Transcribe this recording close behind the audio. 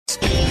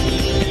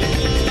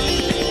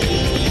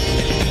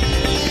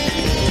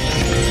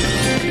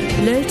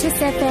Lotus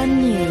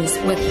FM News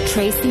with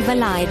TRACY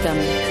VALAYDHAM.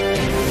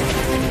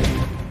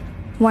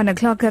 1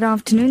 o'clock that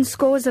afternoon,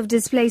 scores of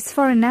displaced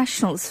foreign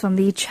nationals from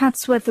the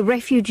Chatsworth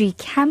refugee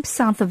camp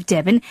south of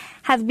Durban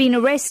have been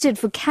arrested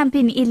for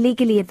camping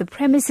illegally at the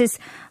premises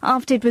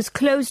after it was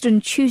closed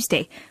on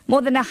Tuesday.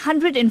 More than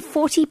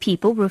 140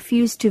 people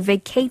refused to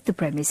vacate the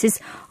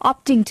premises,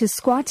 opting to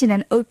squat in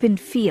an open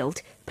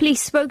field.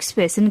 Police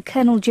spokesperson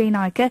Colonel Jane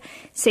Iker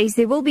says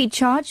they will be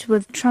charged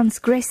with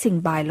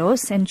transgressing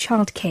bylaws and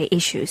childcare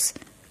issues.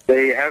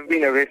 They have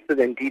been arrested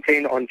and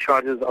detained on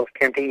charges of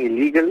camping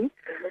illegally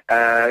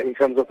in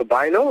terms of the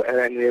bylaw,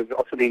 and they have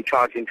also been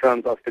charged in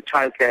terms of the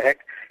Child Care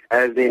Act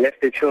as they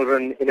left their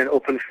children in an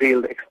open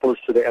field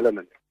exposed to the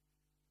elements.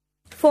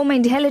 Former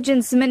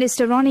Intelligence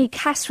Minister Ronnie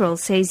Kasrils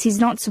says he's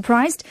not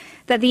surprised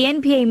that the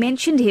NPA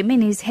mentioned him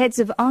in his heads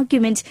of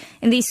argument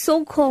in the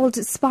so-called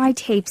spy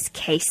tapes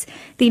case.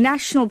 The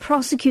National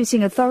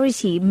Prosecuting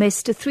Authority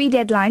missed 3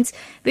 deadlines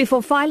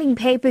before filing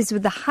papers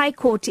with the High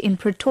Court in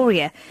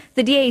Pretoria.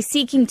 The DA is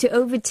seeking to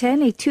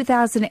overturn a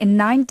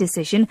 2009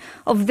 decision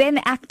of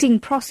then-acting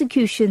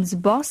prosecution's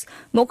boss,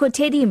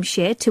 Mokotedi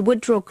Mshe, to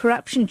withdraw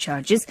corruption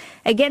charges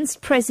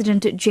against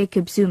President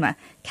Jacob Zuma.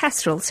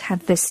 Kasrils had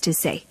this to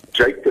say.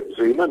 Jacob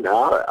Zuma,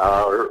 now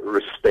our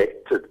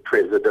respected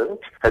president,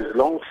 has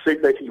long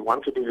said that he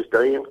wanted his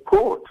day in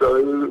court.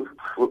 So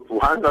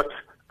why not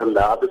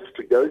allow this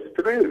to go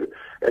through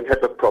and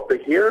have a proper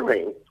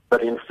hearing?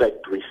 But in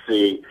fact, we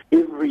see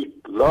every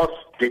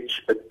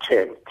last-ditch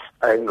attempt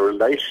in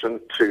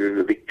relation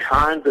to the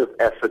kind of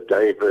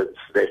affidavits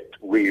that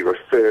we're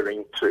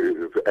referring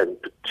to, and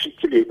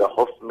particularly the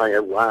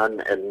Hofmeyer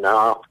one and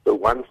now the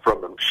one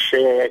from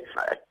Mshe,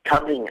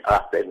 coming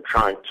up and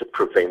trying to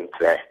prevent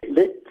that.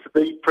 Let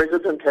the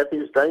president have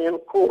his day in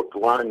court.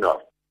 Why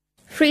not?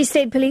 Free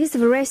State Police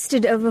have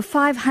arrested over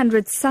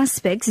 500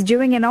 suspects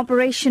during an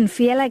Operation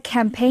Fiela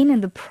campaign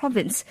in the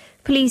province.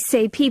 Police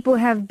say people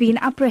have been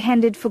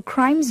apprehended for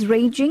crimes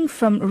ranging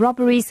from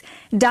robberies,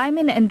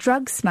 diamond and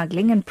drug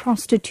smuggling and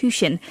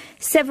prostitution.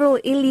 Several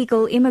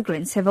illegal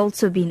immigrants have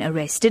also been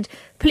arrested.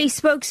 Police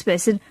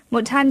spokesperson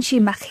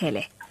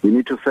Mthembu. We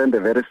need to send a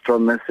very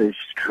strong message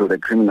to the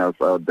criminals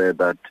out there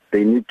that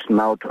they need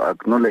now to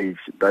acknowledge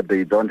that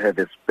they don't have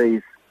a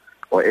space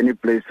or any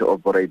place to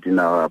operate in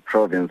our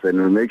province, and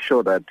we'll make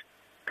sure that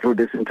through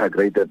these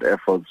integrated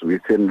efforts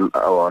within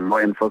our law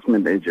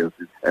enforcement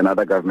agencies and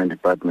other government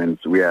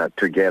departments, we are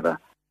together.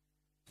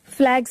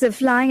 Flags are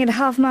flying at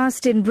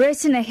half-mast in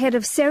Britain ahead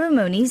of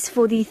ceremonies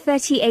for the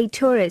 38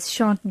 tourists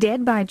shot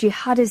dead by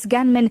jihadist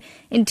gunmen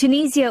in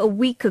Tunisia a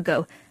week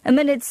ago. A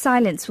minute's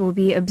silence will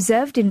be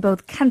observed in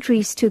both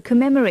countries to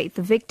commemorate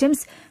the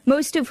victims,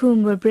 most of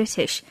whom were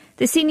British.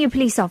 The senior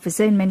police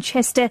officer in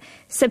Manchester,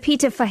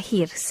 Sapita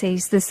Fahir,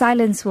 says the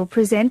silence will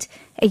present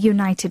a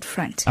united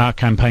front. Our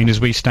campaign is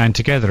We Stand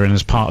Together, and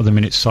as part of the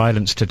minute's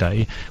silence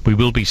today, we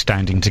will be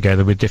standing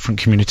together with different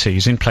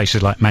communities in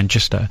places like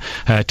Manchester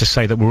to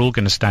say that we're all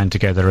going to stand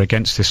together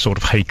against this sort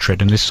of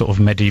hatred and this sort of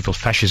medieval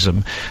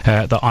fascism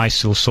that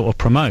ISIL sort of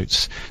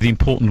promotes. The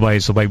important way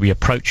is the way we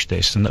approach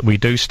this, and that we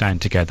do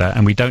stand together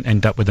and we don't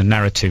end up with a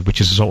narrative which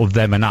is sort of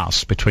them and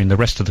us between the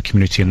rest of the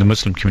community and the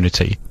Muslim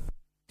community.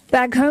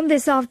 Back home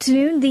this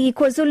afternoon, the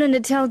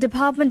KwaZulu-Natal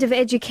Department of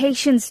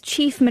Education's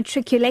Chief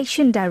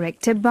Matriculation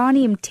Director,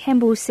 Barney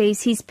Mthembu,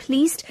 says he's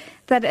pleased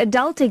that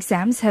adult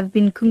exams have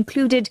been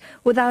concluded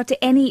without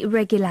any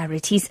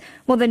irregularities.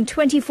 More than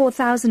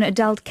 24,000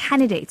 adult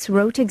candidates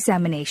wrote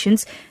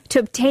examinations to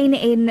obtain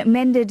an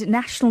amended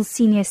National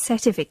Senior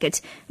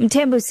Certificate.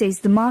 Mthembu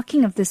says the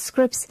marking of the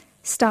scripts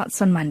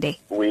starts on Monday.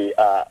 We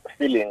are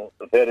feeling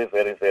very,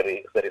 very,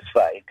 very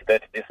satisfied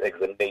that this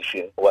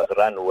examination was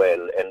run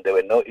well and there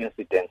were no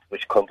incidents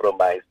which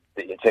compromised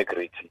the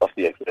integrity of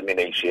the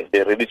examination.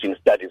 The religion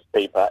studies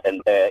paper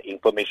and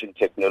information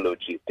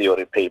technology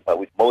theory paper,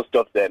 which most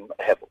of them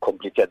have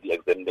completed the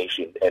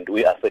examination, and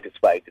we are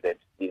satisfied that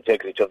the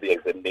integrity of the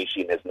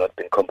examination has not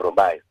been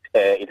compromised.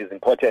 It is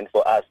important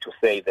for us to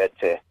say that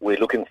we're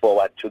looking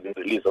forward to the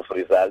release of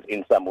results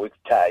in some weeks'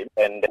 time,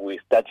 and we're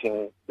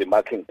starting the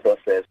marking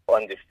process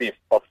on the 5th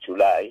of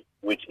July,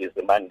 which is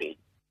the Monday.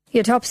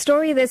 Your top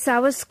story this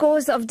hour: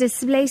 scores of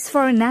displaced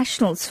foreign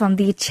nationals from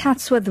the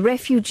Chatsworth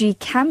refugee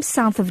camp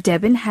south of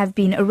Durban have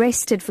been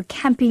arrested for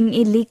camping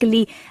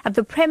illegally at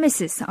the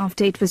premises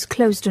after it was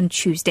closed on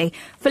Tuesday.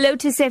 For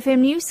Lotus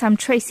FM News, I'm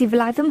TRACY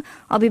VALAYDHAM.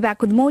 I'll be back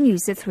with more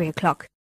news at 3 o'clock.